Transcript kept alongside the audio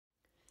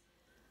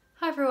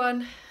Hi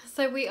everyone,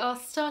 so we are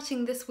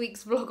starting this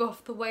week's vlog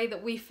off the way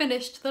that we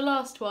finished the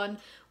last one,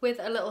 with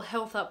a little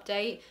health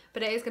update,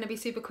 but it is going to be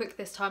super quick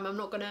this time. I'm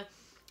not going to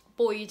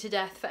bore you to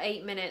death for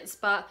 8 minutes,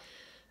 but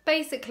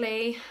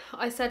basically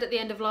I said at the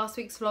end of last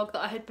week's vlog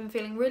that I had been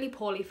feeling really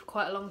poorly for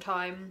quite a long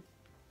time.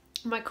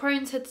 My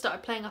Crohn's had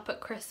started playing up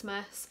at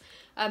Christmas,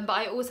 but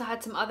I also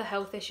had some other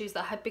health issues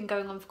that had been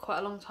going on for quite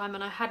a long time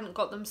and I hadn't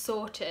got them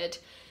sorted.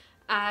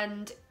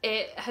 And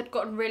it had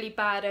gotten really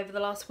bad over the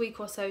last week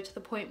or so, to the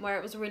point where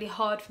it was really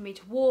hard for me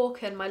to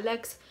walk and my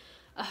legs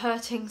are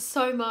hurting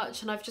so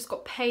much and I've just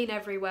got pain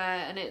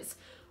everywhere and it's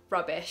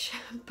rubbish.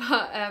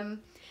 But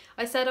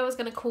I said I was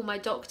going to call my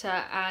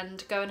doctor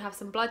and go and have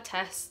some blood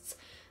tests.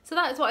 So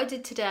that is what I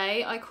did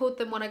today. I called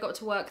them when I got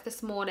to work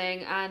this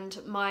morning and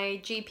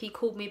my GP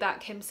called me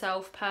back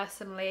himself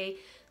personally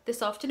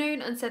this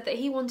afternoon and said that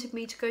he wanted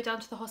me to go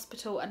down to the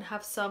hospital and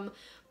have some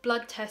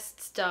blood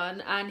tests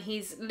done, and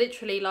he's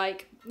literally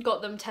like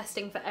got them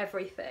testing for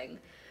everything.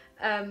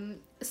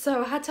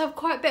 So I had to have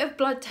quite a bit of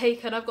blood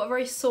taken. I've got a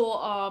very sore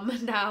arm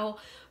now,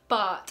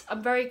 but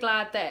I'm very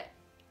glad that,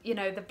 you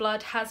know, the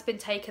blood has been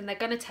taken. They're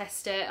going to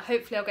test it.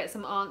 Hopefully I'll get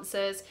some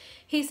answers.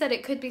 He said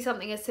it could be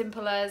something as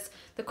simple as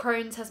the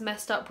Crohn's has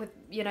messed up with,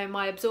 you know,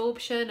 my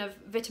absorption of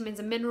vitamins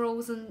and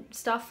minerals and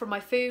stuff from my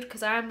food,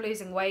 because I am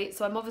losing weight,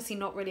 so I'm obviously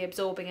not really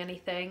absorbing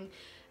anything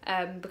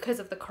because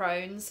of the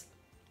Crohn's.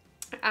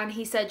 And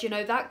he said, you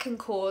know, that can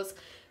cause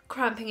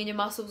cramping in your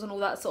muscles and all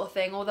that sort of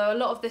thing, although a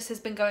lot of this has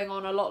been going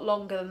on a lot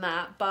longer than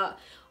that. But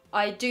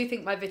I do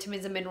think my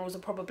vitamins and minerals are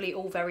probably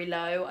all very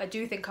low. I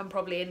do think I'm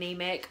probably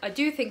anemic. I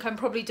do think I'm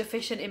probably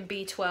deficient in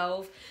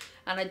B12,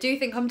 and I do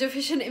think I'm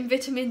deficient in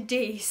vitamin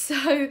D.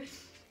 So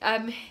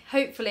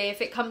hopefully if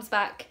it comes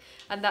back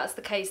and that's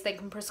the case, they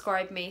can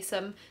prescribe me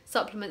some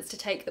supplements to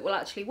take that will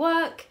actually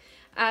work,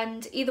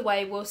 and either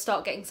way we'll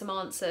start getting some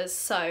answers.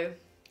 So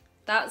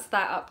that's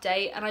that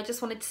update, and I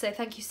just wanted to say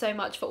thank you so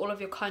much for all of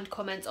your kind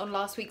comments on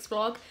last week's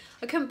vlog.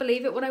 I couldn't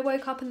believe it when I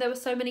woke up and there were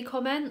so many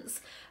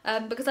comments,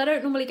 because I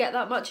don't normally get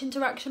that much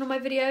interaction on my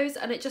videos,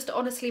 and it just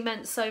honestly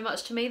meant so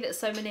much to me that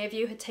so many of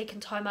you had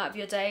taken time out of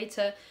your day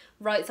to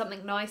write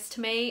something nice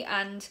to me,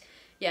 and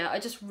yeah, I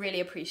just really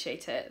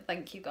appreciate it.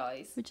 Thank you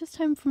guys. We're just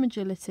home from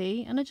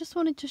agility, and I just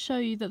wanted to show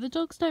you that the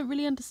dogs don't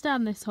really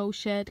understand this whole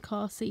shared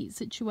car seat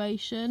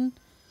situation.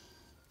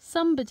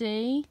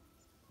 Somebody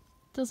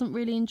doesn't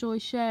really enjoy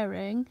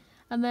sharing,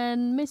 and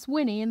then Miss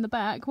Winnie in the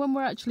back, when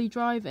we're actually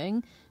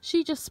driving,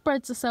 she just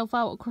spreads herself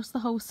out across the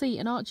whole seat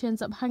and Archie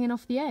ends up hanging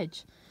off the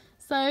edge.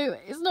 So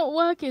it's not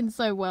working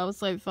so well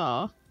so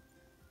far,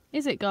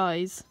 is it,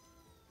 guys?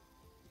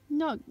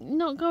 Not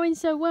going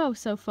so well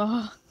so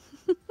far.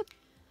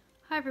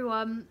 Hi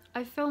everyone,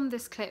 I've filmed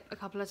this clip a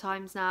couple of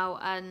times now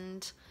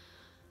and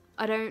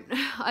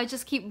I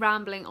just keep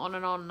rambling on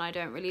and I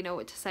don't really know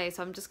what to say,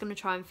 so I'm just going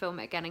to try and film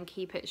it again and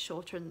keep it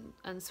shorter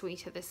and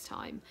sweeter this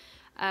time.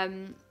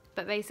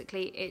 But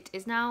basically it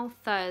is now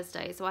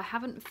Thursday, so I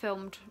haven't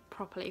filmed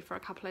properly for a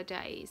couple of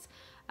days.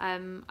 I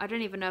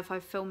don't even know if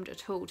I've filmed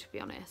at all, to be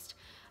honest.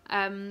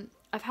 I've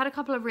had a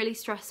couple of really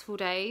stressful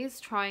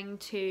days trying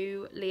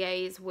to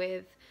liaise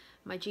with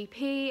my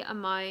GP and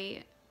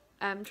my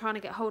trying to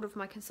get hold of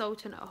my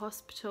consultant at a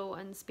hospital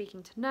and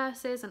speaking to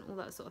nurses and all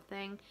that sort of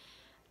thing.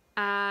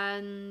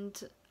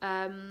 And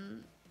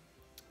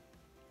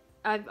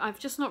I've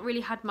just not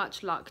really had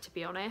much luck, to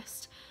be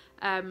honest.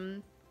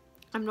 I'm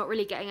not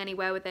really getting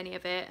anywhere with any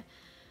of it.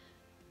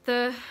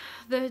 The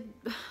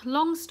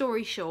long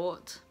story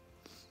short,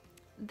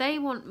 they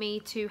want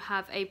me to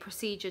have a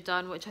procedure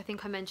done, which I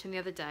think I mentioned the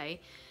other day,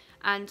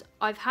 and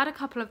I've had a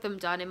couple of them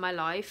done in my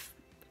life.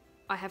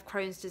 I have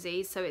Crohn's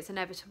disease, so it's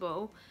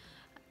inevitable.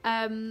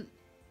 But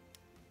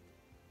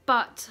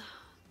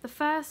the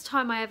first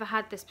time I ever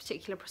had this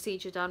particular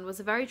procedure done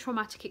was a very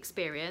traumatic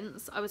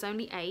experience. I was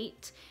only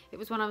 8. It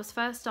was when I was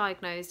first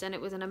diagnosed and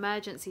it was an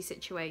emergency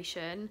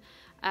situation.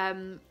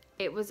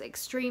 It was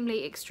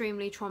extremely,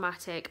 extremely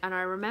traumatic, and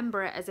I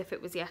remember it as if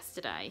it was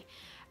yesterday.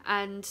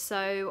 And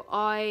so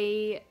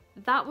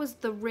that was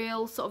the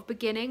real sort of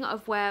beginning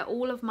of where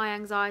all of my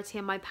anxiety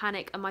and my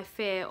panic and my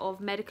fear of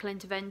medical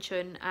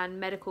intervention and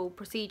medical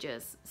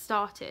procedures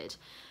started.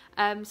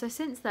 So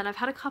since then I've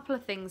had a couple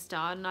of things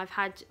done. I've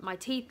had my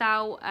teeth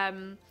out,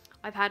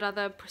 I've had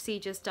other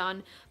procedures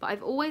done, but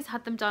I've always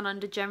had them done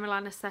under general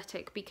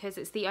anaesthetic, because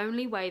it's the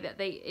only way that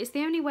it's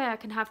the only way I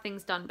can have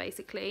things done,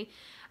 basically.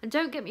 And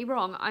don't get me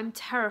wrong, I'm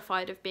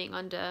terrified of being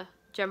under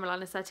general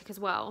anaesthetic as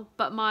well,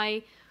 but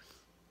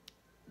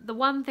the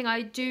one thing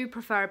I do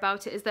prefer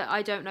about it is that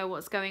I don't know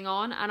what's going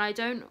on, and I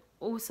don't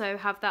also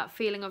have that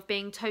feeling of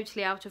being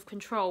totally out of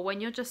control.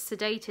 When you're just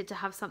sedated to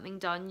have something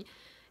done,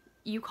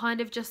 you kind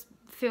of just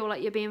feel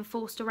like you're being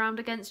forced around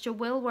against your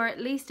will, where at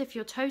least if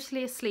you're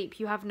totally asleep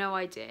you have no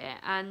idea.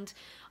 And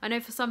I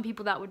know for some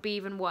people that would be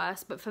even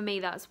worse, but for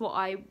me that's what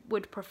I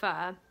would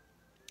prefer.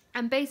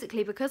 And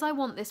basically, because I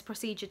want this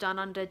procedure done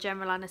under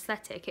general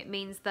anaesthetic, it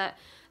means that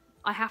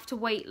I have to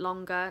wait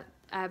longer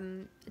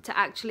to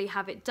actually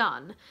have it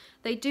done.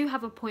 They do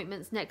have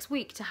appointments next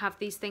week to have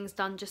these things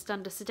done just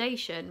under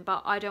sedation,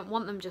 but I don't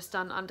want them just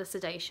done under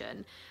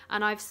sedation.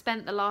 And I've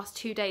spent the last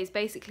 2 days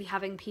basically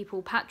having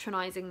people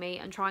patronising me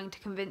and trying to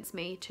convince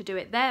me to do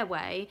it their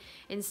way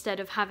instead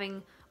of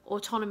having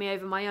autonomy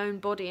over my own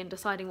body and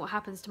deciding what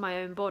happens to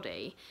my own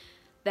body.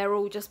 They're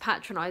all just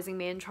patronising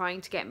me and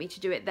trying to get me to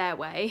do it their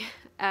way.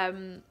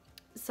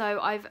 So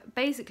I've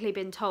basically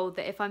been told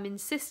that if I'm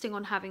insisting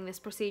on having this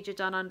procedure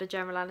done under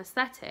general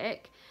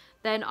anaesthetic,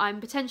 then I'm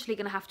potentially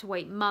going to have to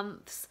wait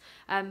months,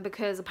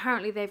 because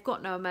apparently they've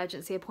got no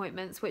emergency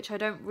appointments, which I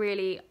don't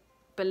really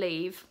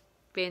believe,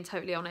 being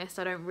totally honest.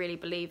 I don't really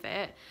believe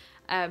it,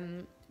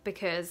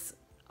 because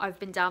I've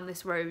been down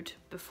this road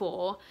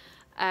before.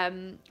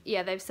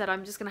 Yeah, they've said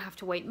I'm just going to have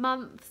to wait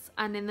months,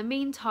 and in the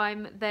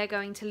meantime they're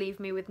going to leave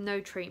me with no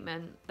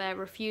treatment. They're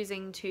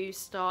refusing to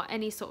start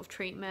any sort of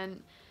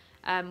treatment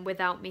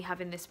without me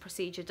having this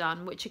procedure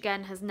done, which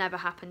again has never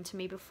happened to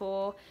me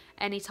before.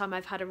 Anytime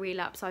I've had a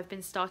relapse, I've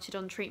been started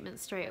on treatment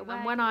straight away.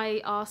 And when I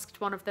asked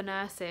one of the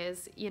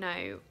nurses, you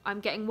know, I'm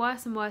getting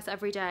worse and worse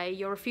every day,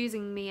 you're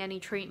refusing me any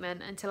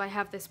treatment until I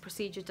have this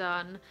procedure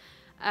done,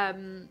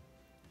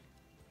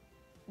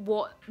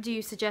 what do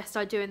you suggest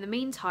I do in the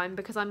meantime,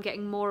 because I'm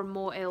getting more and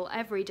more ill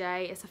every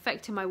day, it's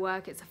affecting my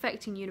work, it's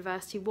affecting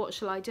university, what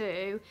shall I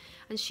do?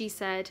 And she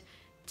said,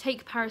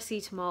 take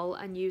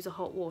paracetamol and use a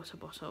hot water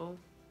bottle.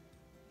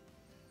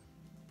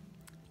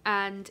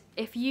 And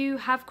if you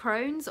have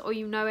Crohn's or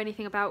you know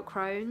anything about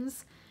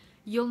Crohn's,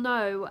 you'll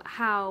know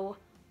how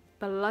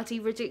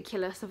bloody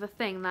ridiculous of a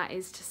thing that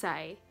is to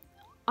say.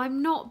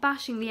 I'm not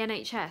bashing the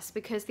NHS,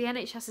 because the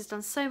NHS has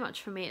done so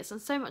much for me, it's done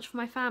so much for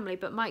my family,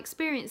 but my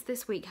experience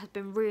this week has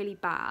been really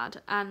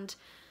bad and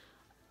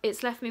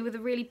it's left me with a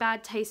really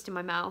bad taste in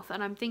my mouth,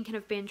 and I'm thinking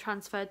of being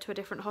transferred to a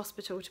different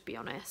hospital, to be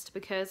honest,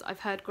 because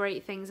I've heard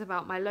great things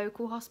about my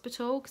local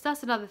hospital, because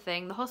that's another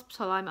thing, the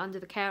hospital I'm under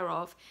the care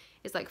of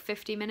is like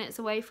 50 minutes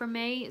away from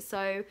me,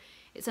 so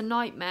it's a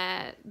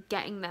nightmare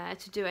getting there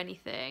to do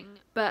anything.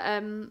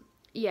 But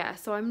yeah,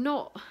 so I'm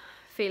not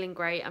feeling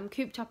great. I'm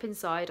cooped up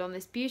inside on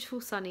this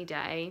beautiful sunny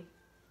day,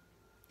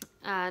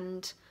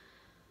 and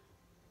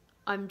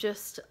I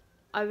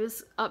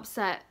was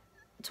upset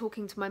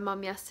talking to my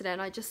mum yesterday,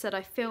 and I just said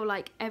I feel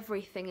like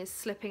everything is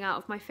slipping out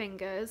of my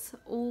fingers.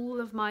 All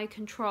of my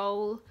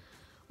control,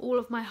 all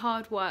of my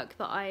hard work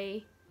that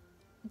I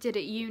did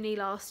at uni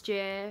last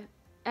year,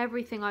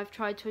 everything I've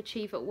tried to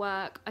achieve at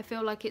work, I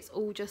feel like it's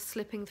all just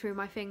slipping through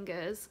my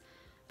fingers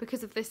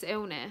because of this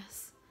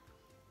illness,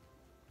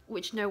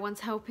 which no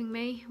one's helping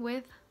me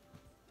with,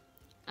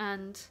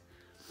 and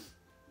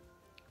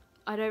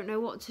I don't know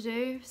what to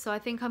do. So I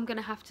think I'm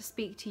gonna have to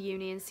speak to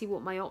uni and see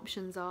what my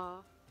options are.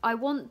 I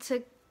want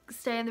to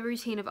stay in the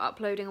routine of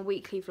uploading a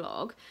weekly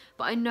vlog,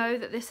 but I know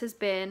that this has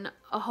been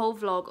a whole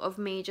vlog of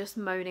me just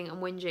moaning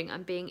and whinging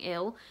and being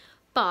ill,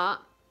 but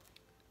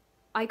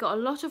I got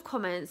a lot of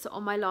comments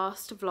on my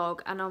last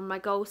vlog and on my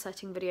goal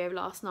setting video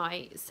last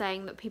night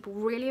saying that people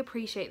really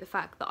appreciate the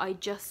fact that I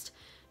just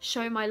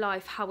show my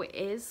life how it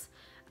is,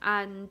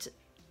 and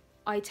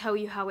I tell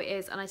you how it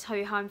is, and I tell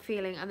you how I'm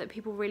feeling, and that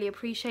people really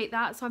appreciate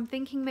that. So I'm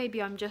thinking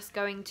maybe I'm just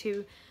going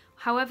to,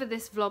 however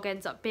this vlog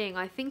ends up being,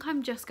 I think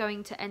I'm just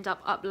going to end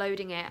up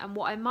uploading it, and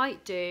what I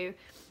might do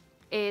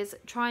is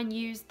try and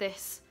use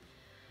this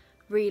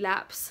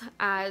relapse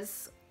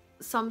as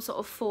some sort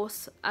of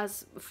force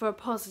as for a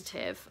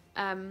positive,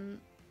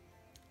 and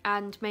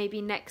maybe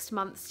next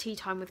month's Tea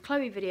Time with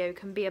Chloe video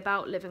can be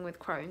about living with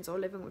Crohn's or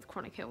living with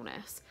chronic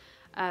illness,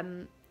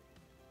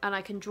 and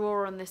I can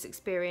draw on this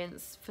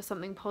experience for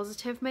something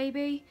positive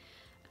maybe,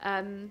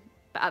 but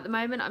at the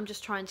moment I'm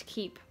just trying to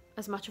keep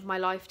as much of my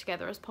life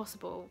together as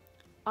possible.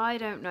 I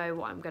don't know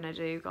what I'm gonna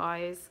do,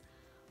 guys.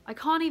 I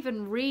can't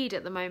even read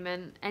at the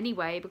moment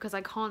anyway because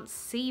I can't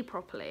see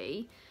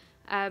properly.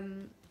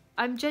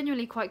 I'm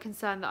genuinely quite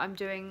concerned that I'm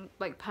doing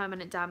like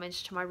permanent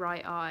damage to my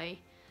right eye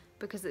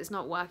because it's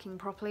not working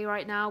properly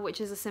right now, which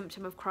is a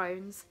symptom of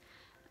Crohn's.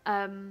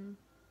 And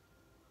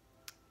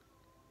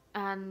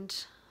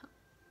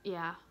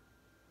yeah,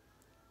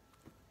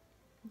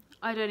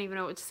 I don't even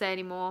know what to say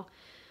anymore.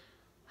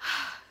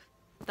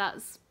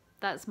 That's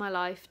my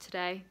life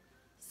today.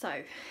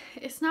 So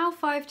it's now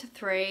 2 to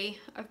 3.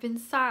 I've been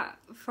sat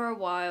for a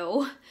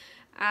while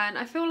and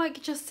I feel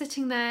like just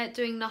sitting there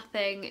doing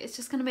nothing, it's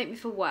just gonna make me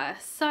feel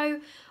worse.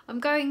 So I'm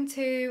going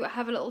to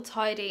have a little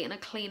tidy and a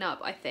clean up,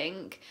 I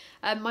think.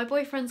 My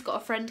boyfriend's got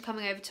a friend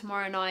coming over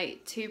tomorrow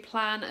night to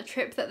plan a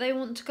trip that they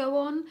want to go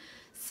on.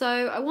 So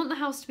I want the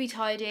house to be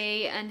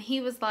tidy, and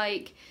he was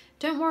like,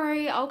 don't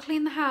worry, I'll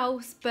clean the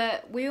house.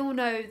 But we all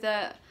know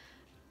that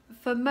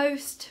for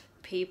most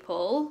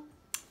people,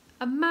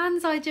 a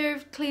man's idea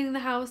of cleaning the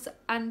house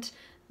and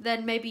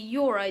then maybe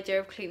your idea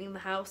of cleaning the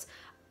house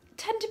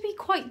tend to be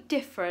quite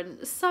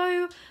different.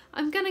 So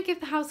I'm gonna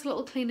give the house a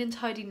little clean and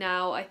tidy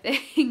now, I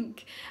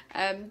think,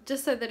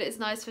 just so that it's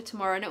nice for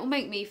tomorrow, and it will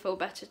make me feel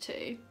better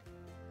too.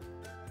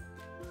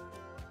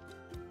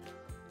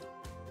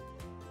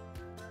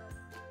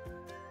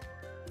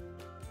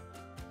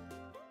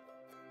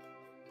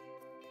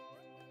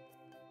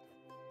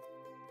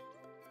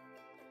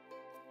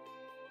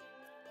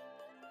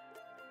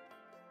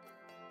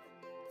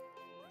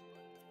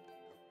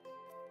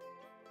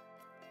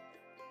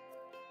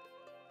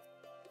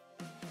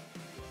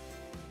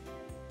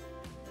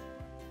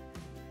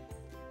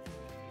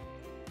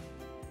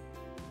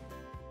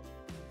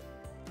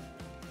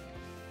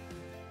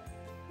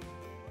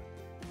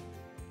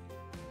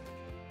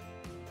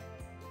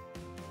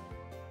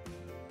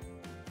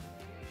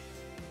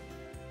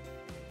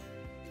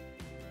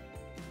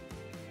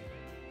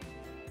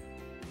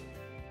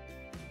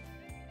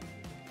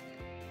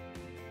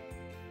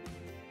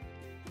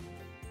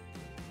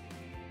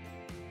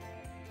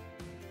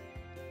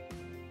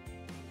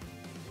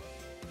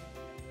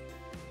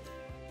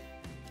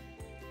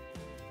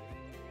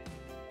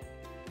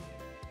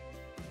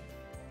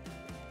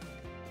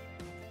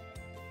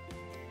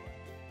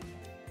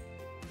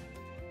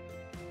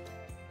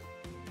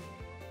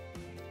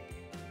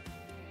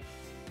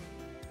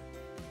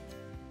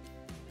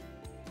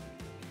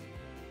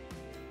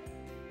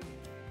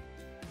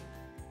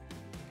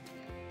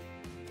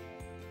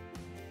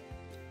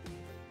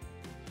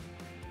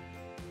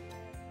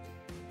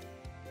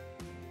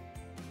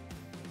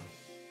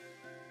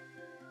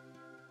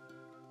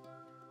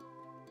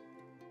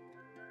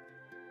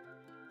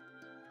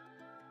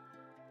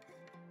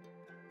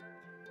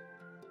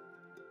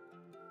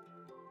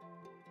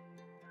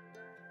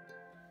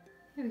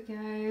 There we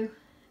go.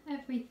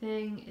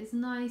 Everything is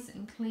nice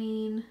and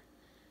clean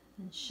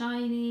and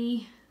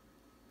shiny.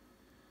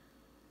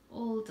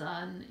 All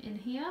done in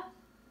here.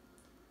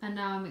 And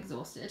now I'm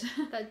exhausted.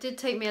 That did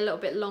take me a little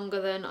bit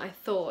longer than I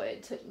thought.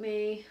 It took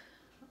me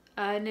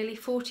nearly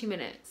 40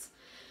 minutes.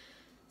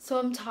 So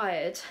I'm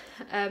tired,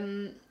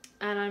 and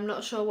I'm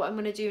not sure what I'm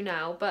going to do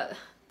now, but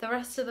the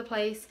rest of the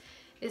place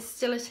is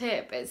still a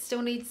tip. It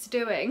still needs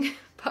doing,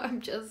 but I'm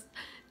just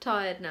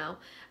tired now.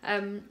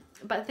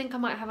 But I think I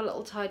might have a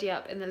little tidy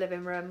up in the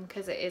living room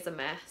because it is a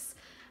mess,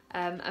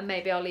 and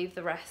maybe I'll leave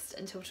the rest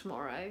until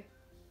tomorrow.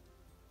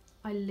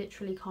 I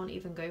literally can't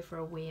even go for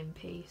a wee in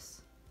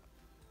peace.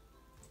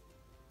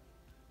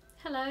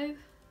 Hello.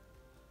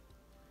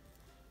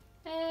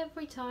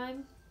 Every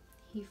time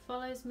he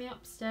follows me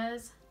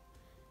upstairs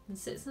and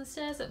sits and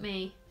stares at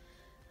me,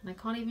 and I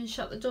can't even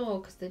shut the door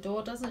because the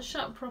door doesn't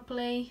shut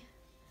properly,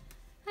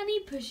 and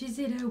he pushes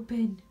it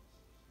open.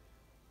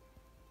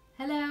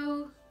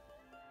 Hello.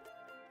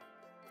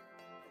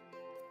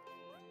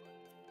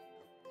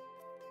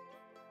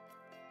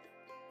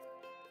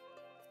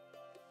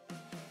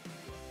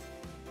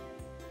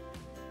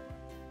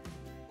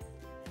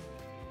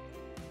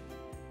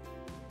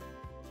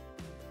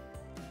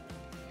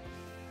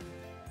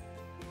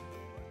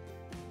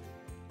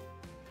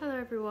 Hello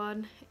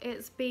everyone,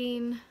 it's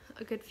been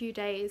a good few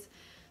days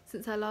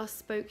since I last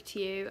spoke to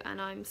you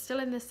and I'm still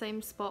in the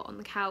same spot on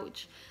the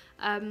couch.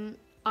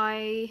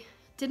 I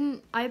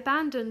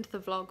abandoned the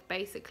vlog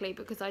basically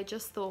because I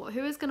just thought,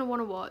 who is going to want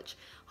to watch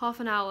half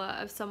an hour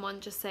of someone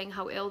just saying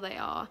how ill they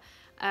are?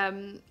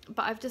 But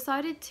I've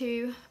decided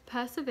to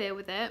persevere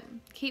with it,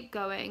 keep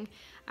going,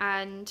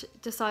 and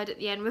decide at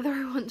the end whether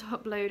I want to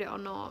upload it or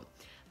not.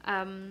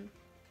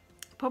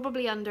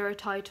 Probably under a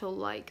title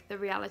like The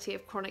Reality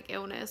of Chronic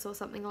Illness or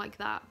something like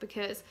that,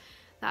 because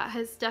that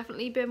has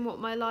definitely been what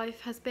my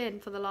life has been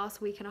for the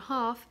last week and a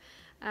half.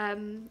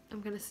 I'm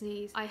gonna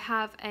sneeze. I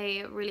have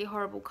a really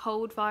horrible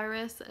cold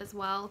virus as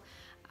well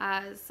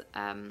as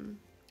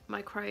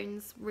my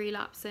Crohn's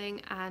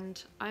relapsing,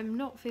 and I'm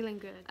not feeling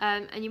good.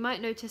 And you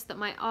might notice that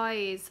my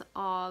eyes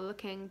are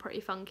looking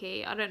pretty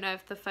funky. I don't know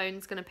if the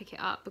phone's gonna pick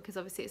it up because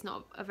obviously it's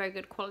not a very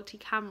good quality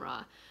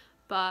camera,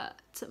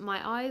 but my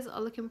eyes are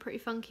looking pretty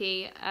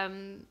funky.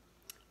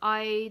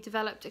 I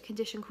developed a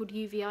condition called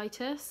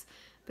uveitis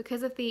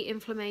because of the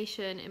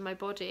inflammation in my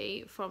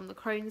body from the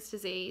Crohn's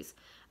disease.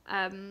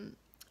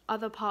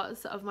 Other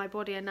parts of my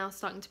body are now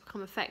starting to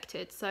become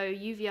affected. So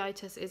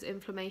uveitis is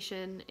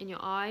inflammation in your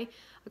eye.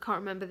 I can't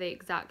remember the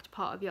exact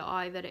part of your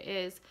eye that it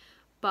is,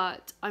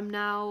 but I'm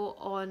now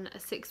on a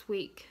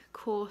 6-week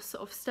course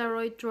of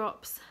steroid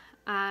drops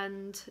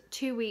and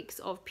 2 weeks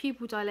of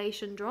pupil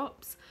dilation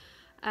drops.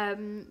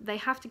 They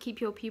have to keep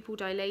your pupil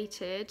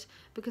dilated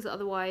because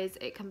otherwise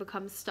it can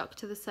become stuck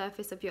to the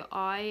surface of your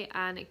eye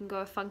and it can go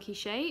a funky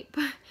shape.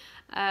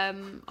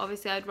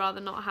 Obviously I'd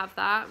rather not have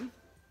that.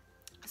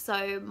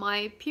 So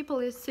my pupil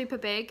is super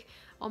big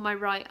on my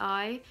right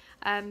eye.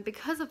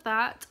 Because of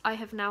that, I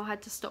have now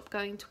had to stop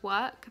going to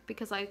work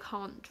because I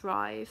can't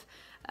drive.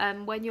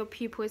 When your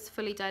pupil is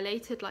fully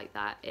dilated like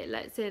that, it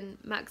lets in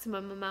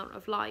maximum amount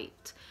of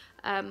light.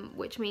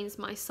 Which means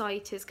my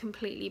sight is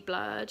completely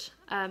blurred.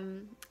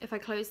 If I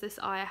close this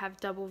eye, I have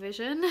double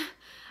vision,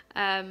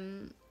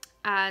 and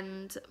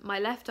my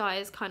left eye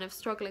is kind of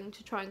struggling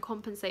to try and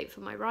compensate for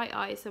my right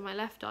eye, so my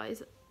left eye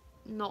is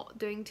not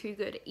doing too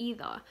good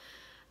either.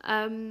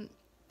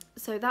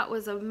 So that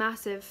was a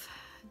massive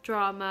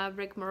drama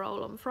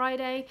rigmarole on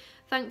Friday.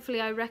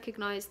 Thankfully I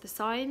recognised the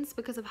signs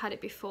because I've had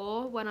it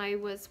before. When I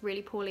was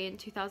really poorly in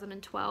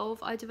 2012,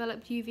 I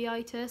developed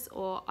uveitis,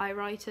 or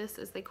iritis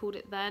as they called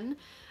it then.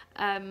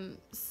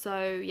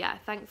 So yeah,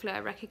 thankfully I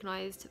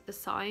recognised the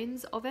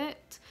signs of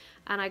it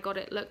and I got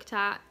it looked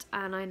at,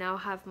 and I now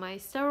have my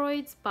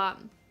steroids, but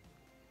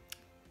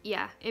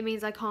yeah, it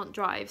means I can't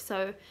drive,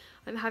 so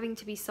I'm having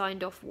to be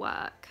signed off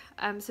work.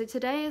 So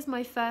today is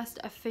my first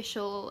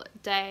official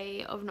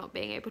day of not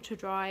being able to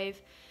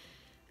drive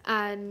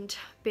and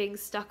being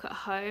stuck at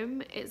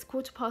home. It's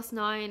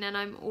 9:15 and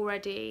I'm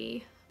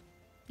already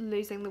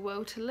losing the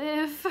will to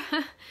live.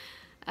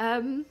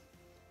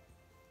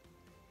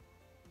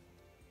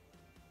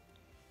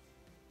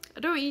 I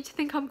don't want you to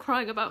think I'm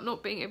crying about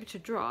not being able to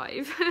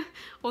drive,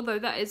 although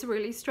that is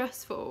really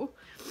stressful.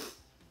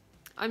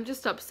 I'm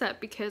just upset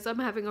because I'm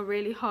having a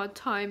really hard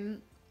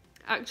time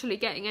actually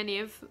getting any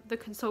of the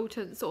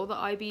consultants or the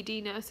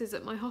IBD nurses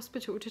at my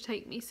hospital to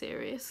take me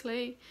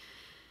seriously.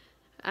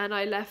 And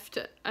I left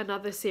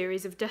another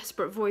series of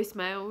desperate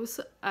voicemails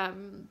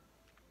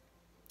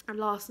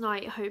last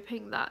night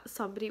hoping that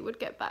somebody would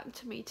get back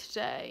to me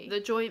today.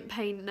 The joint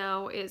pain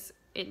now is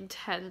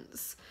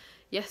intense.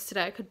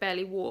 Yesterday I could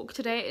barely walk.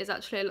 Today it is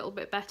actually a little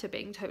bit better,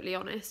 being totally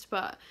honest,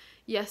 but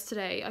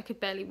yesterday I could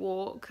barely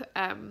walk.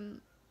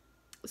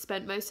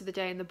 Spent most of the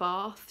day in the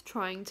bath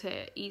trying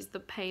to ease the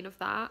pain of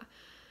that.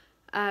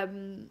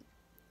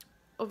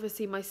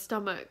 Obviously my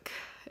stomach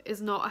is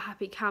not a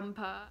happy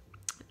camper.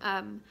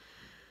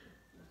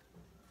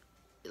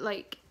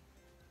 Like,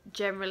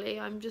 generally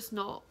I'm just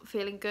not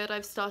feeling good.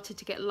 I've started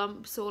to get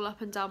lumps all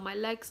up and down my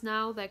legs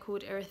now. They're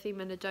called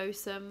erythema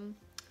nodosum,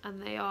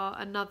 and they are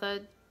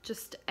another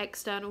just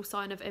external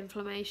sign of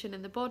inflammation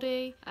in the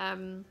body.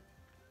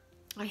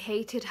 I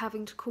hated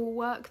having to call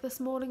work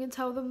this morning and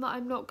tell them that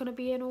I'm not going to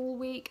be in all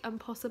week and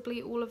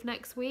possibly all of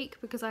next week,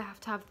 because I have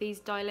to have these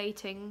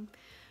dilating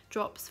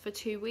drops for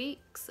 2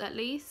 weeks at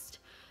least.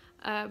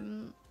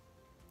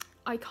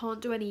 I can't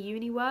do any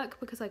uni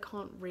work because I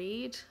can't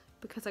read,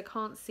 because I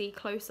can't see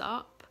close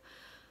up.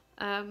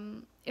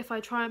 If I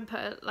try and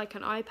put like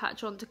an eye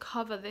patch on to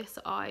cover this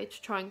eye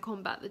to try and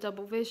combat the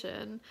double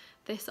vision,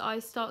 this eye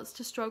starts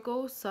to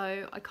struggle,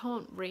 so I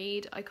can't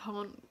read, I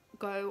can't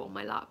go on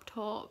my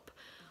laptop,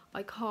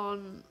 I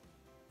can't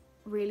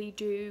really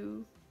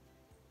do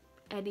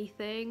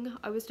anything.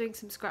 I was doing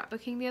some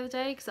scrapbooking the other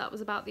day because that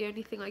was about the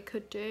only thing I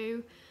could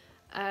do.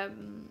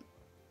 I'm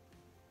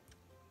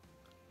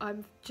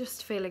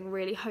just feeling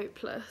really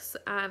hopeless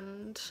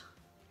and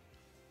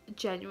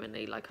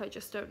genuinely like I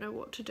just don't know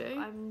what to do.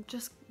 I'm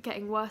just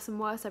getting worse and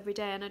worse every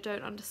day, and I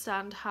don't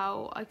understand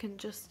how I can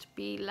just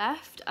be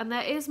left. And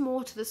there is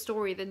more to the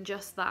story than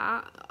just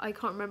that. I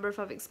can't remember if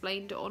I've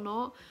explained it or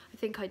not. I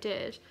think I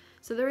did.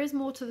 So there is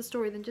more to the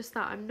story than just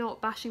that. I'm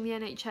not bashing the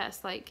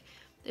NHS. Like,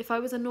 if I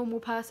was a normal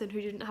person who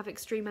didn't have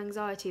extreme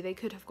anxiety, they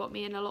could have got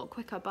me in a lot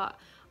quicker, but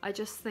I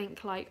just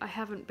think like I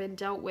haven't been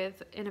dealt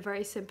with in a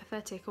very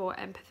sympathetic or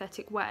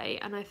empathetic way.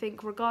 And I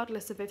think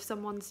regardless of if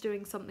someone's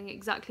doing something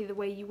exactly the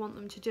way you want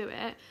them to do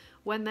it,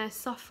 when they're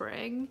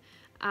suffering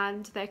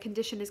and their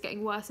condition is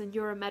getting worse and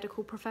you're a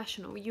medical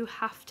professional, you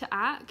have to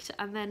act,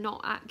 and they're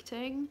not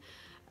acting.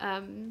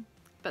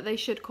 But they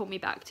should call me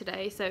back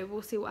today, so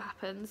we'll see what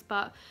happens.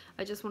 But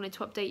I just wanted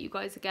to update you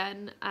guys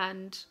again.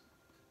 And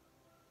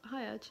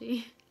hi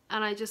Archie.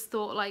 And I just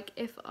thought, like,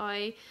 if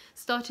I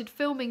started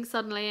filming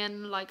suddenly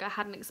and like I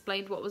hadn't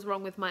explained what was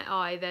wrong with my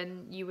eye,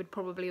 then you would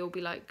probably all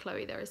be like,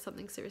 Chloe, there is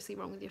something seriously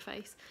wrong with your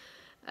face.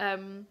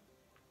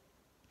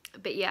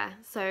 But yeah,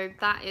 so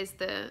that is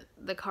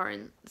the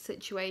current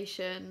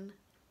situation.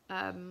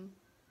 I'm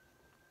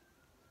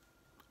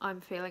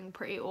feeling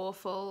pretty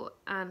awful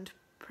and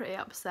pretty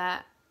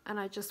upset, and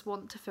I just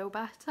want to feel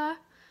better.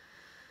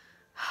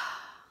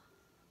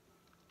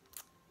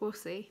 We'll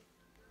see.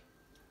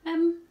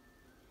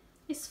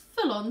 It's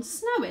full on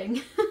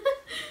snowing.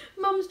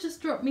 Mum's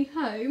just dropped me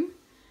home,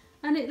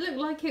 and it looked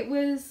like there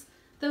was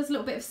a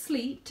little bit of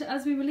sleet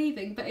as we were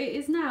leaving, but it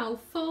is now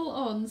full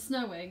on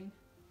snowing.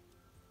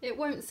 It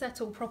won't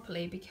settle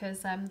properly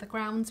because the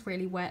ground's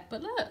really wet,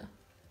 but look.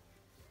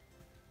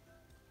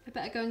 I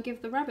better go and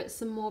give the rabbits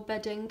some more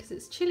bedding because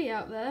it's chilly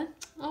out there.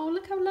 Oh,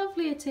 look how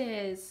lovely it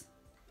is.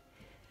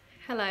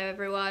 Hello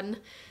everyone.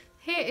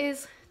 Here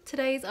is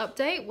today's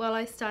update while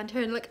I stand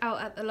here and look out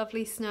at the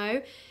lovely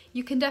snow.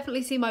 You can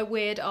definitely see my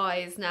weird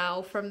eyes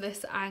now from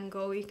this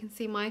angle. You can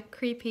see my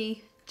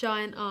creepy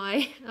giant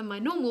eye and my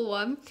normal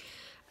one.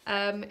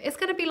 It's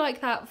going to be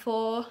like that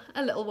for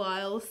a little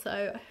while,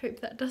 so I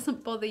hope that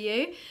doesn't bother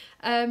you.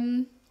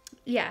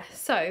 Yeah,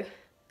 so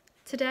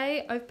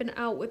today I've been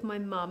out with my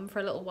mum for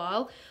a little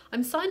while.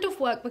 I'm signed off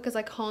work because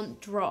I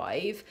can't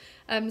drive,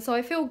 so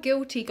I feel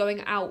guilty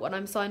going out when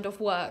I'm signed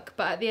off work,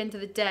 but at the end of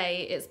the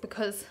day it's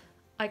because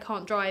I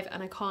can't drive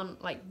and I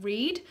can't like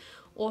read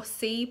or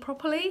see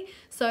properly,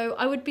 so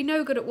I would be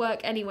no good at work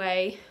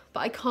anyway,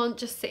 but I can't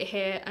just sit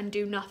here and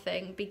do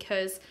nothing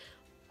because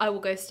I will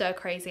go stir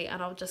crazy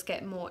and I'll just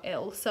get more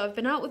ill. So I've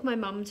been out with my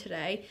mum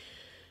today,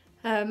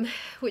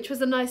 which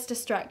was a nice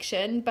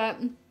distraction, but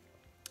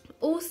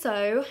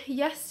also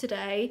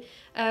yesterday,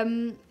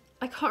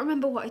 I can't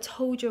remember what I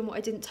told you and what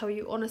I didn't tell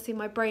you. Honestly,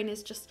 my brain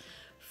is just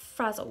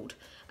frazzled.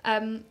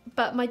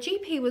 But my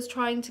GP was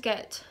trying to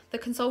get the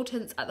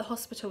consultants at the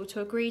hospital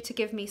to agree to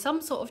give me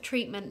some sort of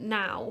treatment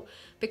now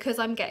because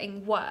I'm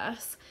getting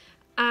worse.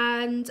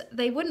 And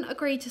they wouldn't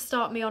agree to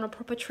start me on a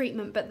proper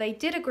treatment, but they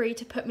did agree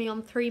to put me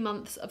on 3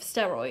 months of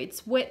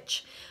steroids,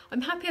 which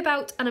I'm happy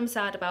about and I'm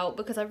sad about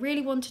because I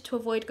really wanted to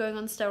avoid going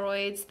on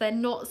steroids. They're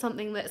not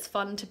something that's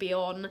fun to be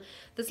on.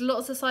 There's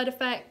lots of side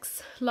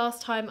effects.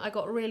 Last time I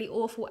got really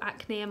awful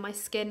acne and my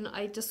skin,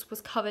 I just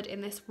was covered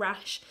in this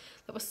rash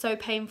that was so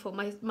painful.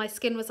 My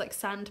skin was like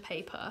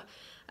sandpaper.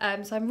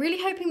 So I'm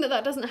really hoping that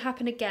that doesn't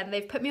happen again.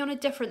 They've put me on a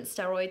different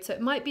steroid, so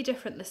it might be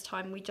different this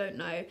time, we don't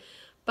know.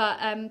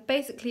 But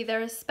basically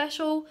there is a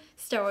special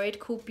steroid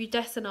called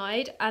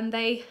budesonide and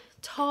they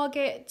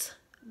target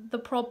the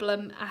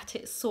problem at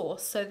its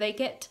source. So they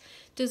get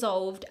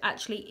dissolved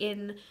actually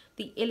in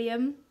the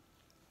ileum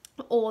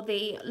or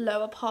the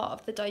lower part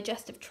of the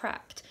digestive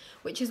tract,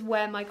 which is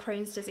where my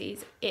Crohn's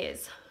disease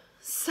is.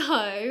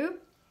 So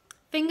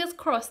fingers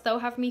crossed they'll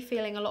have me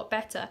feeling a lot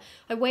better.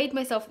 I weighed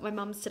myself at my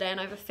mum's today and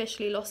I've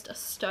officially lost a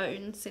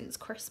stone since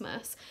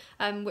Christmas,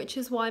 which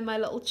is why my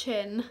little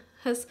chin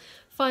has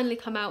finally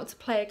come out to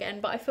play again.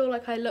 But I feel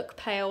like I look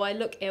pale, I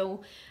look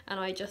ill, and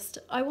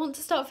I want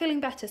to start feeling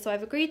better. So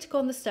I've agreed to go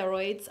on the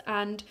steroids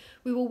and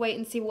we will wait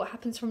and see what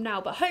happens from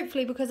now. But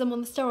hopefully because I'm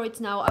on the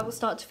steroids now, I will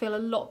start to feel a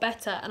lot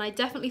better. And I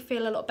definitely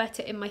feel a lot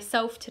better in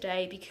myself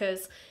today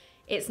because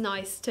it's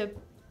nice to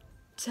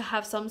to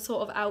have some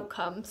sort of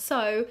outcome.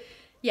 So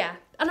yeah,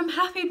 and I'm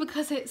happy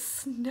because it's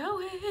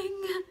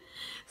snowing.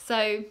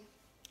 So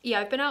yeah,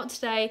 I've been out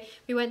today.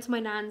 We went to my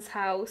nan's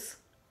house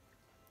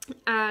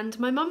and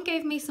my mum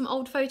gave me some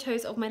old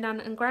photos of my nan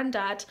and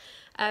granddad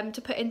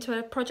to put into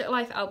a Project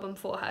Life album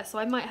for her. So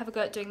I might have a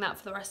go at doing that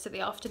for the rest of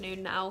the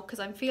afternoon now, because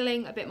I'm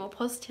feeling a bit more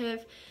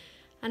positive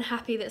and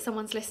happy that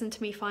someone's listened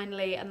to me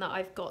finally, and that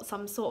I've got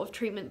some sort of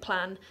treatment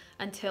plan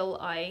until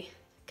I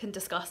can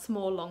discuss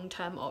more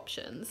long-term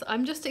options.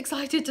 I'm just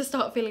excited to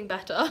start feeling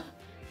better.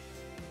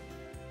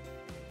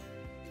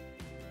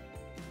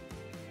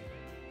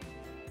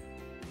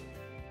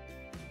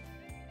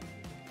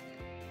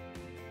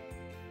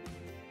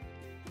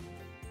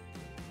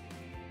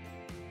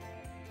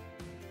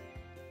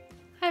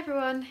 Hi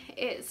everyone,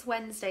 it's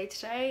Wednesday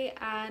today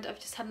and I've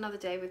just had another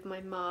day with my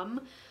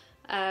mum.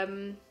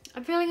 I'm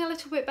feeling a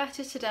little bit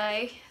better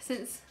today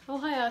since, oh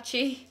hi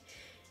Archie,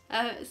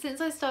 since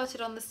I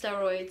started on the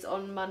steroids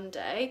on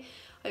Monday.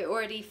 I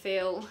already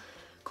feel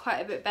quite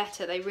a bit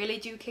better. They really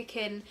do kick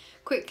in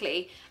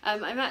quickly.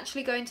 I'm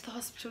actually going to the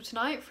hospital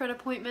tonight for an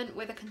appointment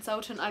with a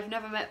consultant I've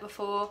never met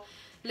before.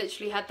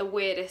 Literally had the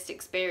weirdest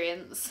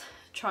experience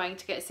trying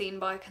to get seen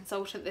by a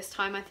consultant this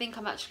time. I think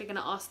I'm actually going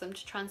to ask them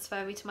to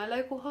transfer me to my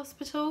local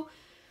hospital.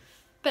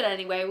 But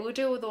anyway, we'll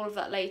deal with all of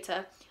that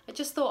later. I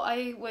just thought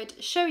I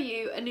would show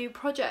you a new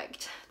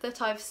project that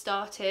I've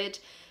started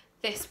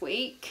this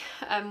week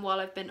while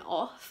I've been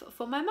off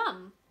for my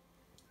mum.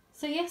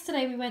 So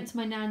yesterday we went to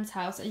my nan's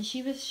house and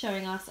she was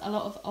showing us a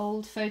lot of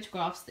old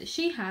photographs that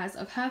she has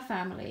of her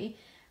family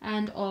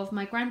and of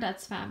my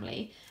granddad's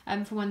family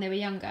from when they were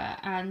younger,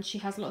 and she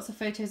has lots of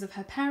photos of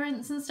her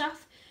parents and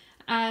stuff.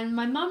 And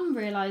my mum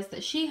realised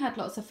that she had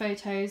lots of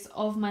photos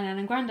of my nan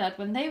and granddad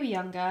when they were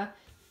younger,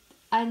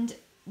 and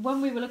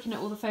when we were looking at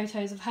all the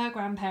photos of her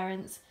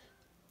grandparents,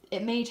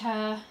 it made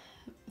her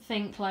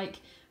think, like,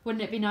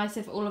 wouldn't it be nice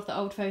if all of the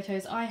old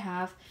photos I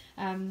have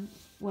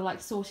were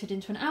like sorted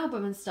into an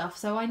album and stuff.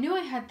 So I knew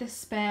I had this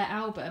spare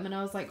album and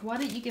I was like, why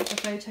don't you give the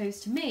photos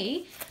to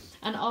me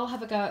and I'll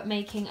have a go at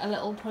making a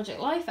little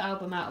Project Life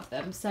album out of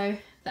them. So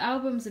the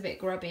album's a bit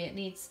grubby, it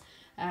needs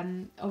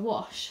a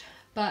wash.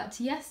 But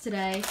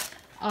yesterday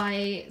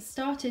I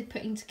started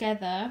putting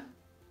together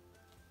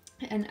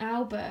an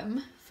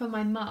album for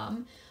my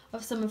mum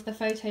of some of the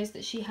photos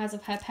that she has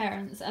of her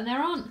parents, and there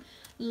aren't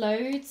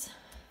loads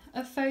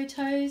of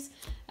photos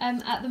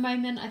at the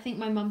moment. I think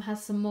my mum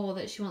has some more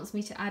that she wants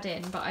me to add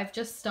in, but I've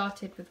just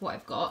started with what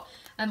I've got.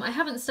 I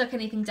haven't stuck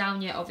anything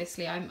down yet,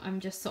 obviously. I'm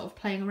just sort of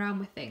playing around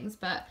with things,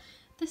 but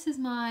this is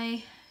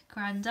my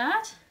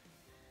granddad.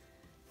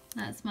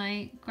 That's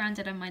my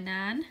granddad and my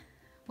nan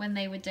when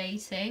they were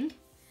dating.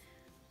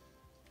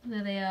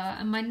 There they are.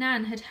 And my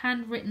nan had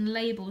handwritten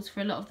labels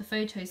for a lot of the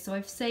photos, so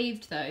I've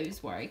saved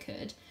those where I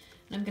could.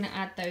 And I'm going to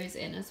add those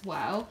in as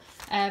well.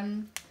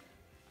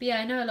 But yeah,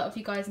 I know a lot of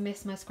you guys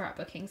miss my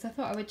scrapbooking, so I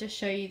thought I would just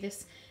show you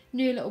this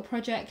new little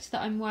project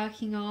that I'm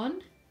working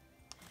on.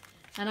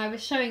 And I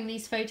was showing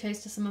these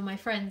photos to some of my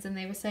friends and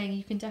they were saying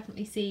you can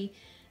definitely see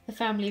the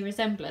family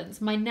resemblance.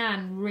 My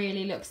nan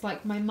really looks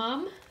like my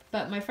mum,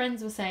 but my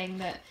friends were saying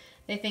that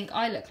they think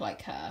I look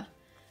like her.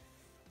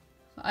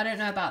 I don't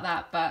know about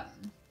that, but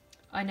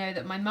I know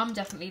that my mum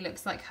definitely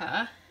looks like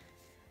her.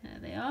 There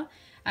they are.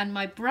 And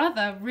my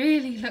brother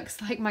really looks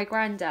like my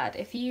granddad.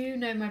 If you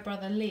know my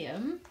brother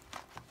Liam,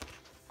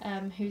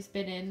 who's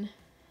been in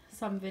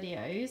some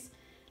videos,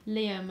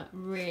 Liam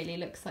really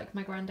looks like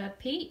my granddad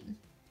Pete.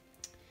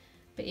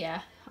 But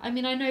yeah, I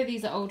mean, I know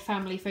these are old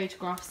family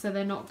photographs, so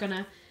they're not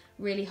gonna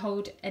really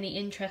hold any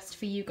interest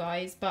for you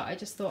guys, but I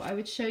just thought I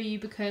would show you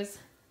because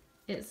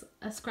it's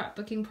a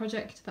scrapbooking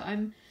project that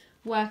I'm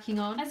working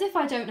on. As if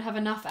I don't have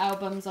enough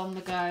albums on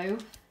the go,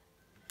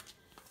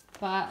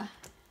 but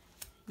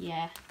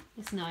yeah,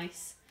 it's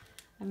nice.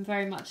 I'm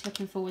very much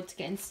looking forward to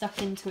getting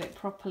stuck into it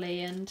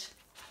properly and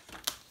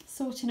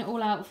sorting it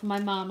all out for my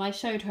mum. I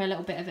showed her a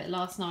little bit of it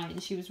last night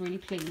and she was really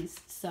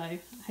pleased, so I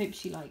hope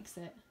she likes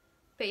it.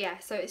 But yeah,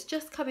 so it's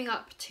just coming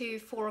up to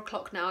 4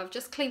 o'clock now. I've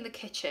just cleaned the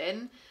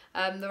kitchen.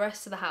 The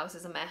rest of the house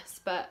is a mess,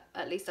 but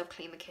at least I've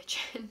cleaned the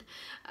kitchen.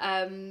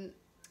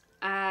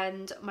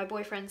 And my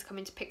boyfriend's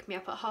coming to pick me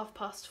up at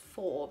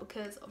 4:30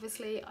 because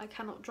obviously I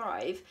cannot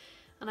drive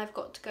and I've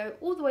got to go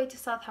all the way to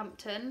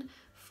Southampton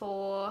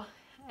for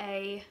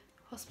a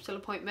hospital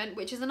appointment,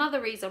 which is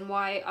another reason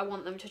why I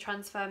want them to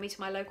transfer me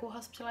to my local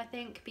hospital, I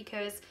think,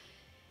 because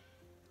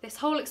this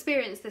whole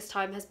experience this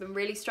time has been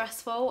really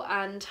stressful,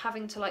 and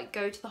having to like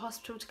go to the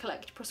hospital to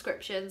collect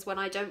prescriptions when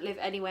I don't live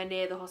anywhere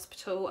near the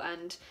hospital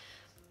and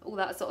all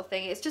that sort of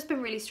thing, it's just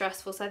been really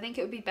stressful. So I think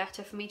it would be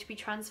better for me to be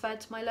transferred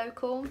to my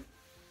local.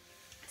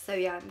 So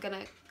yeah, I'm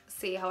gonna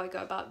see how I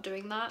go about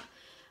doing that.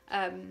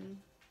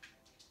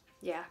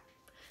 Yeah.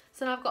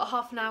 So now I've got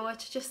half an hour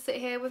to just sit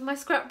here with my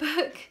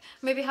scrapbook,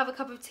 maybe have a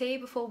cup of tea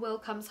before Will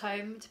comes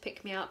home to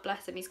pick me up.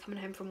 Bless him, he's coming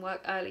home from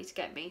work early to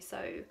get me,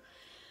 so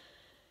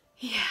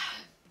yeah.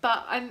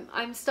 But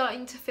I'm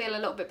starting to feel a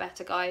little bit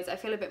better, guys. I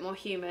feel a bit more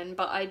human,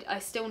 but I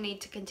still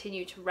need to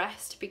continue to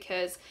rest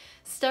because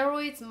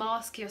steroids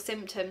mask your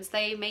symptoms.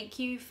 They make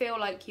you feel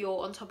like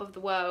you're on top of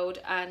the world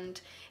and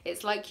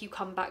it's like you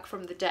come back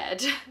from the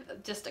dead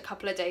just a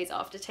couple of days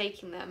after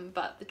taking them.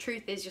 But the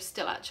truth is you're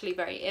still actually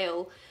very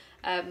ill.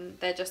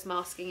 They're just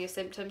masking your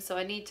symptoms. So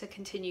I need to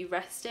continue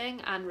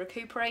resting and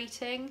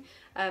recuperating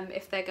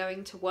if they're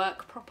going to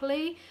work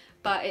properly.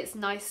 But it's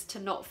nice to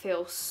not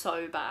feel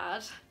so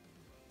bad.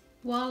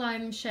 While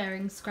I'm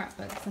sharing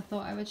scrapbooks, I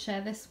thought I would share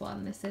this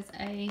one. This is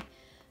a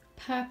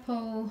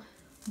purple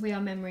We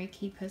Are Memory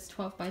Keepers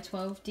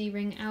 12x12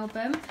 D-ring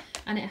album,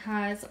 and it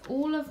has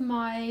all of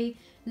my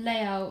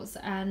layouts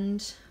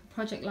and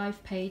Project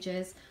Life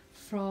pages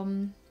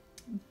from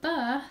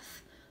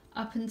birth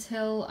up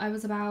until I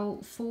was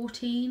about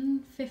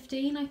 14,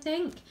 15, I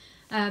think.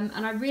 And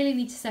I really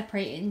need to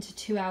separate it into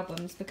two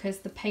albums because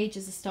the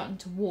pages are starting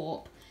to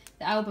warp.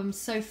 The album's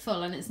so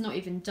full and it's not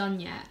even done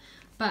yet.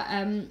 But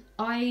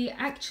I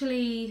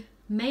actually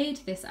made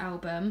this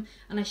album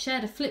and I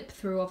shared a flip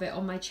through of it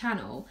on my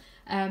channel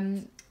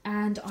and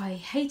I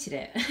hated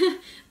it.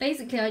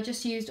 Basically, I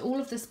just used all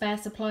of the spare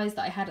supplies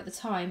that I had at the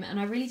time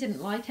and I really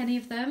didn't like any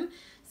of them.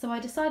 So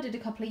I decided a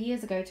couple of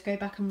years ago to go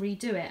back and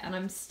redo it, and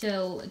I'm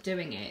still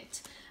doing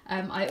it.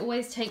 I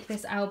always take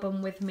this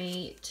album with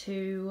me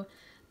to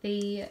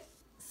the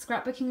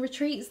scrapbooking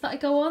retreats that I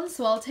go on,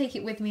 so I'll take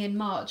it with me in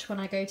March when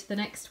I go to the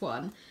next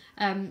one.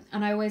 And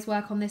I always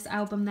work on this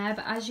album there,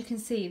 but as you can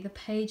see, the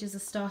pages are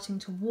starting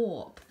to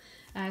warp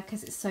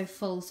because it's so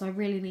full, so I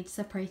really need to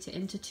separate it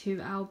into two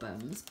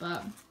albums.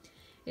 But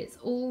it's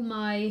all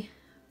my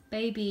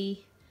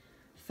baby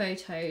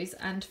photos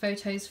and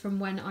photos from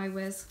when I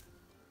was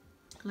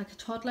like a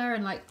toddler,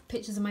 and like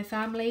pictures of my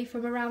family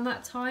from around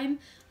that time.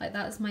 Like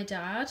that's my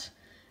dad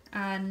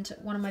and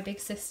one of my big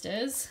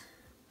sisters,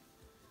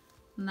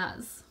 and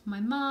that's my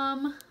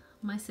mum,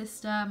 my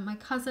sister, my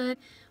cousin,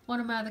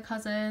 one of my other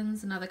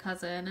cousins, another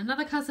cousin,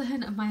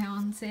 and my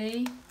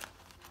auntie.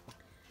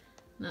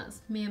 And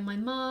that's me and my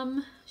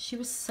mum. She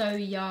was so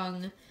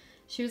young.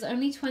 She was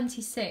only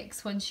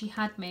 26 when she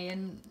had me,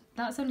 and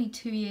that's only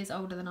 2 years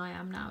older than I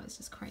am now. It's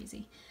just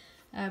crazy.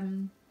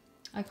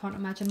 I can't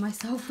imagine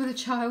myself with a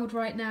child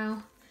right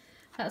now.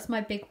 That's my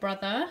big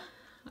brother.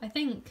 I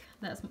think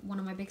that's one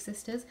of my big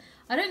sisters.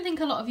 I don't think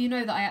a lot of you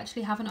know that I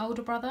actually have an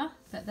older brother,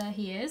 but there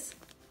he is.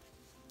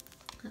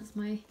 That's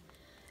my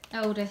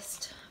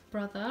eldest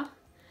brother.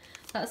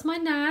 That's my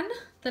nan,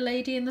 the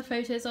lady in the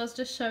photos I was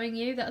just showing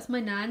you. That's my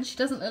nan. She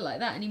doesn't look like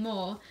that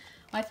anymore.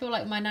 I feel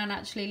like my nan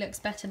actually looks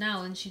better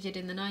now than she did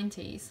in the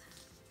 90s.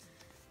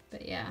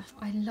 But yeah,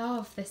 I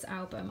love this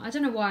album. I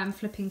don't know why I'm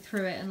flipping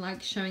through it and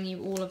like showing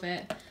you all of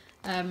it.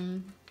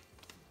 Because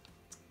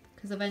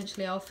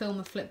eventually I'll film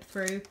a flip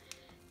through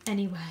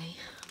anyway.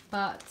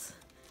 But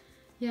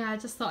yeah, I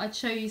just thought I'd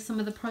show you some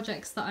of the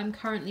projects that I'm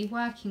currently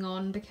working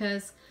on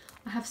because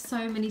I have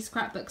so many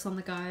scrapbooks on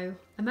the go.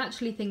 I'm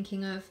actually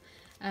thinking of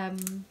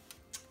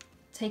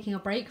taking a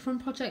break from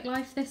Project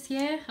Life this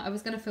year. I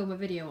was going to film a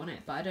video on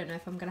it, but I don't know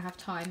if I'm going to have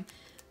time.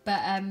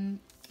 But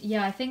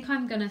yeah, I think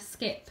I'm going to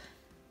skip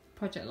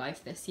Project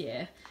Life this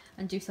year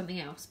and do something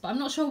else, but I'm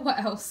not sure what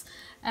else.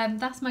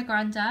 That's my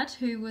granddad,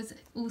 who was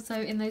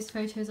also in those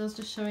photos I was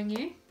just showing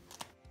you.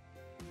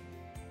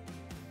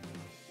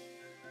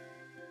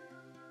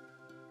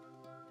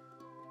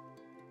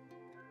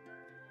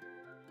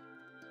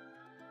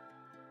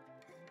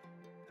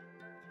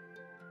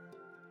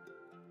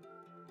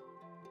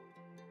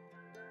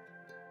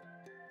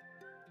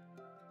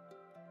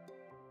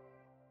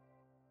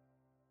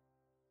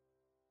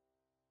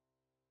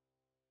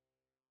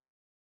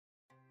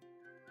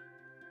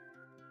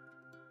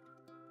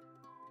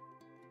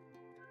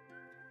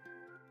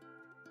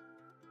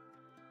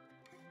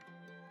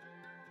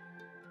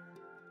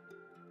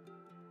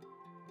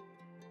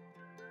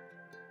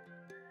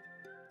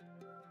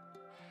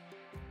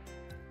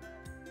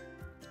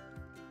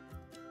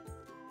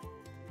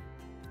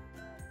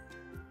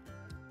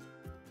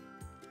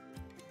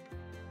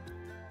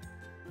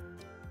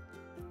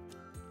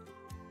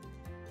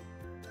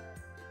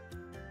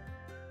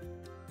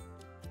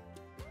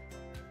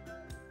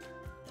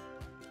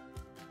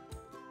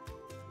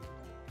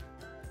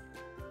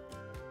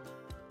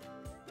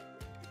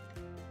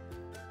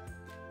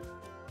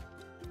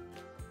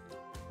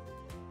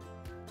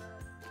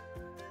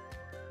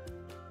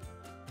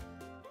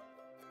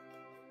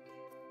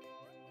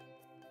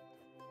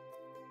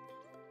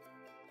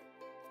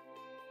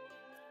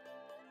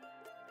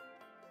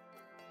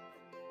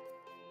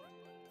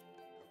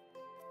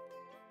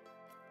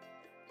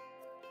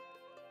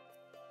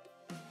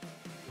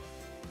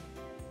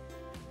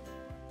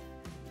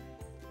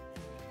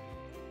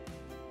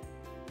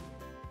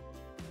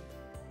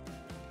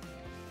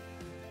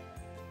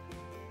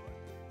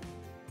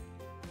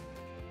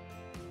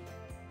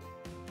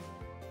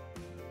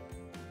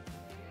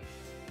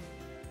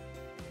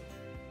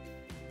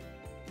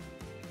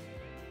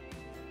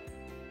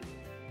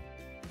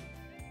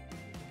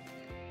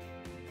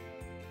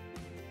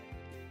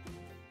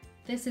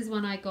 This is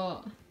when I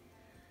got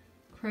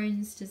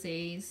Crohn's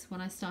disease when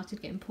I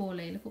started getting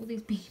poorly. Look at all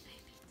these bee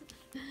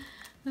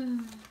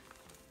babies.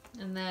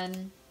 And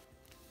then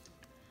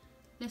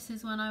this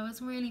is when I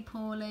was really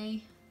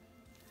poorly.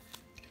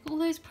 Look at all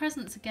those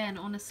presents again.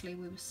 Honestly,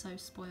 we were so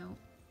spoiled.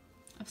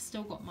 I've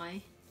still got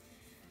my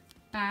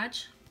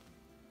badge,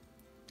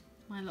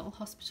 my little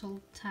hospital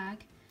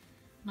tag,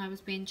 and I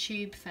was being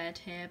tube fed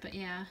here. But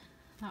yeah,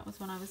 that was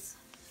when I was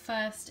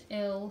first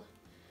ill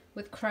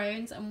with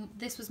Crohn's, and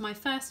this was my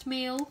first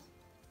meal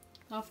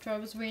after I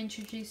was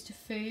reintroduced to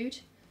food.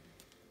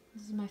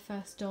 This is my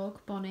first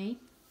dog, Bonnie.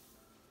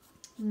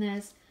 And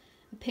there's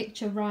a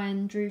picture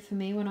Ryan drew for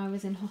me when I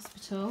was in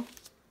hospital.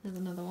 There's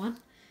another one.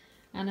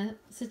 And a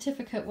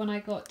certificate when I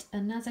got a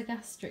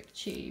nasogastric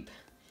tube.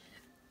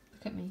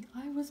 Look at me,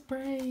 I was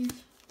brave.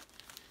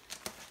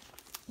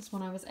 This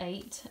one I was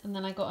 8, and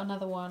then I got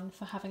another one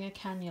for having a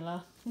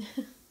cannula.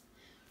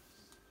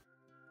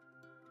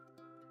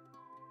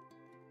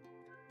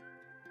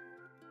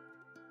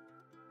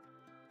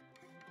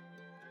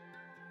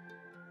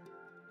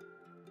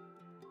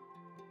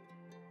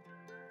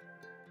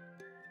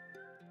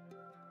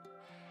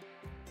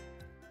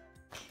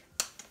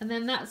 And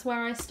then that's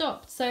where I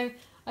stopped. So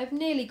I've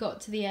nearly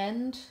got to the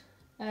end.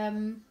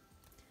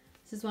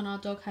 This is when our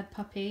dog had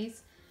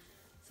puppies.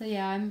 So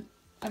yeah,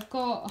 I've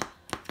got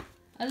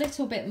a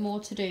little bit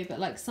more to do, but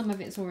like some of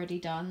it's already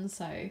done.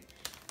 So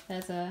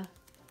there's a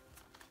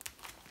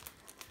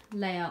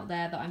layout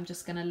there that I'm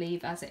just gonna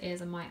leave as it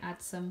is. I might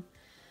add some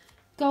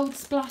gold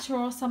splatter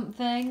or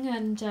something,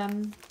 and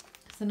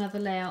there's another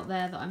layout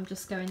there that I'm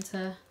just going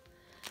to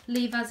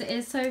leave as it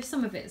is. So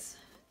some of it's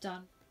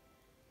done.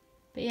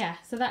 But yeah,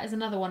 so that is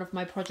another one of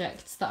my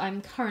projects that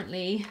I'm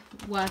currently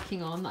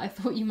working on that I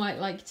thought you might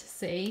like to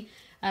see.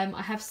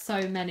 I have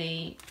so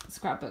many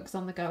scrapbooks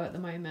on the go at the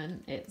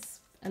moment,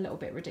 it's a little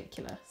bit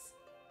ridiculous.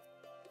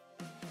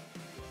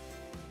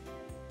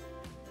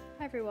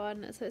 Hi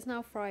everyone, so it's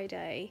now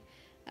Friday.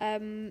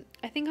 I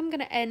think I'm going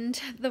to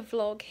end the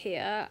vlog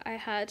here. I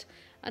had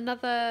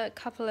another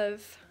couple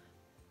of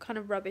kind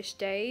of rubbish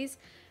days.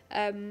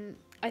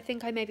 I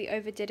think I maybe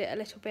overdid it a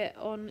little bit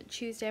on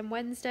Tuesday and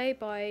Wednesday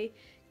by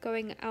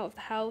going out of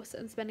the house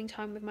and spending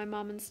time with my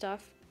mum and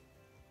stuff,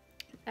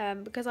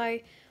 because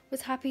I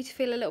was happy to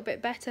feel a little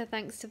bit better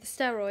thanks to the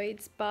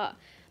steroids, but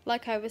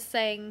like I was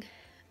saying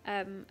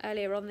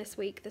earlier on this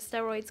week, the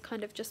steroids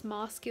kind of just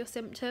mask your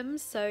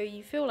symptoms, so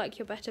you feel like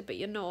you're better but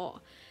you're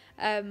not,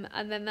 and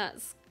then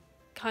that's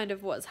kind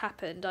of what's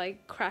happened. I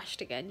crashed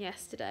again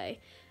yesterday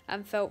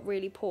and felt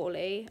really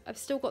poorly. I've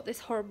still got this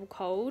horrible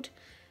cold,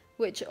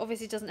 which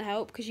obviously doesn't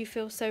help because you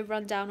feel so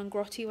run down and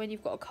grotty when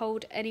you've got a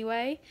cold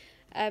anyway.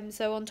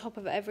 So on top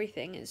of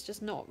everything, it's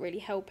just not really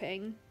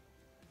helping.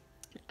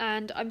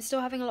 And I'm still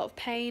having a lot of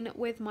pain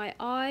with my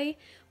eye,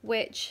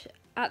 which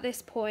at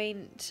this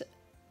point,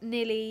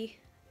 nearly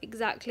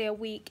exactly a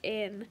week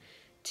in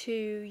to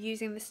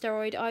using the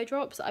steroid eye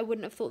drops, I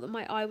wouldn't have thought that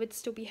my eye would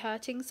still be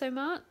hurting so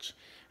much.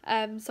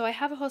 So I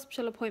have a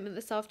hospital appointment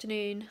this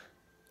afternoon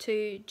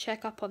to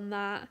check up on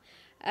that,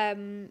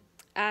 and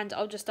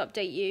I'll just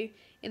update you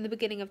in the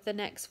beginning of the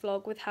next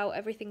vlog with how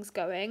everything's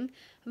going.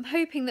 I'm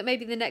hoping that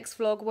maybe the next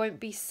vlog won't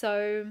be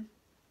so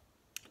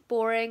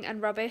boring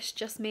and rubbish,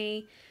 just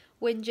me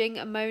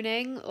whinging and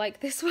moaning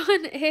like this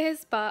one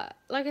is, but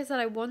like I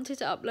said, I wanted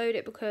to upload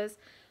it because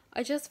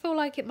I just feel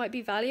like it might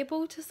be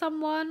valuable to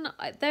someone.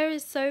 There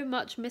is so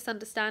much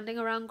misunderstanding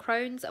around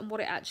Crohn's and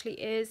what it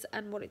actually is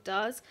and what it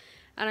does,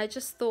 and I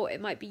just thought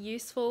it might be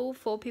useful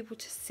for people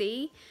to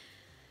see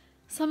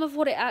some of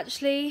what it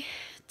actually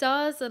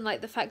does, and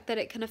like the fact that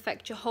it can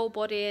affect your whole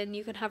body and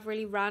you can have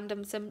really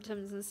random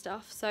symptoms and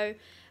stuff. So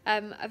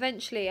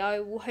eventually I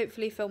will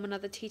hopefully film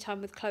another tea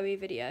time with Chloe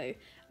video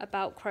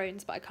about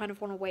Crohn's, but I kind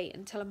of want to wait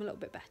until I'm a little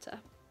bit better.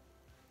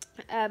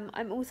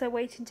 I'm also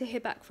waiting to hear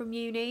back from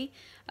uni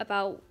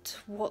about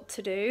what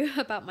to do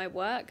about my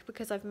work,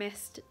 because I've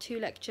missed 2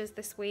 lectures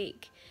this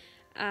week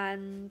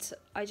and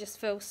I just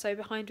feel so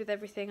behind with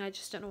everything. I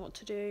just don't know what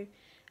to do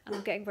and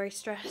I'm getting very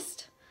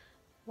stressed.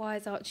 Why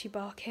is Archie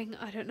barking?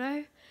 I don't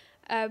know.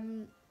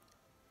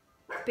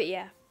 But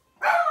yeah,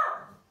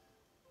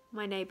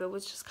 my neighbour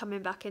was just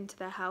coming back into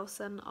their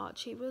house and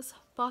Archie was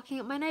barking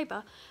at my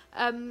neighbour.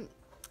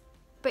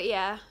 But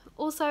yeah,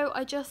 also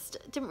I just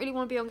didn't really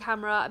want to be on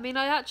camera. I mean,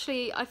 I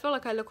feel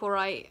like I look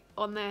alright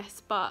on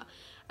this, but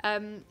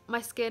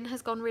my skin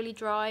has gone really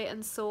dry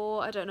and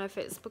sore. I don't know if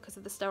it's because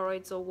of the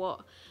steroids or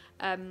what,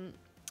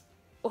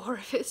 or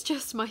if it's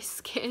just my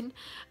skin.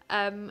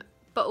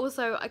 But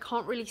also I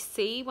can't really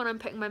see when I'm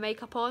putting my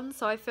makeup on,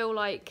 so I feel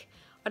like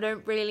I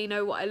don't really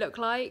know what I look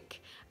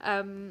like.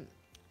 And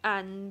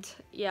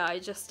yeah,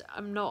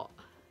 I'm not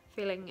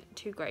feeling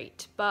too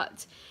great.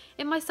 But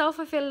in myself,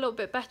 I feel a little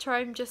bit better.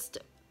 I'm just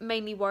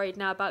mainly worried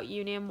now about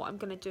uni and what I'm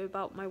going to do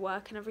about my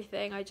work and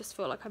everything. I just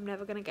feel like I'm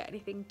never going to get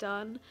anything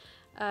done.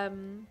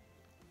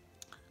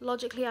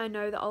 Logically, I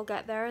know that I'll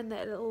get there and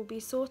that it'll all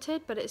be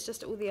sorted, but it's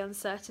just all the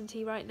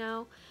uncertainty right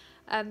now.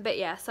 But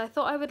yeah, so I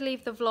thought I would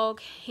leave the vlog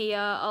here.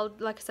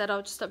 Like I said,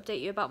 I'll just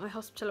update you about my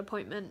hospital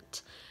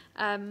appointment.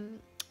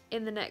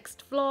 in the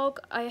next vlog.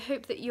 I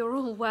hope that you're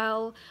all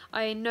well.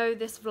 I know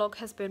this vlog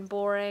has been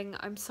boring.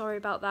 I'm sorry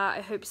about that.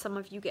 I hope some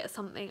of you get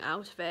something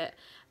out of it.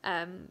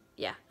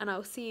 Yeah, and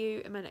I'll see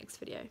you in my next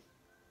video.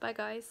 Bye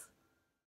guys.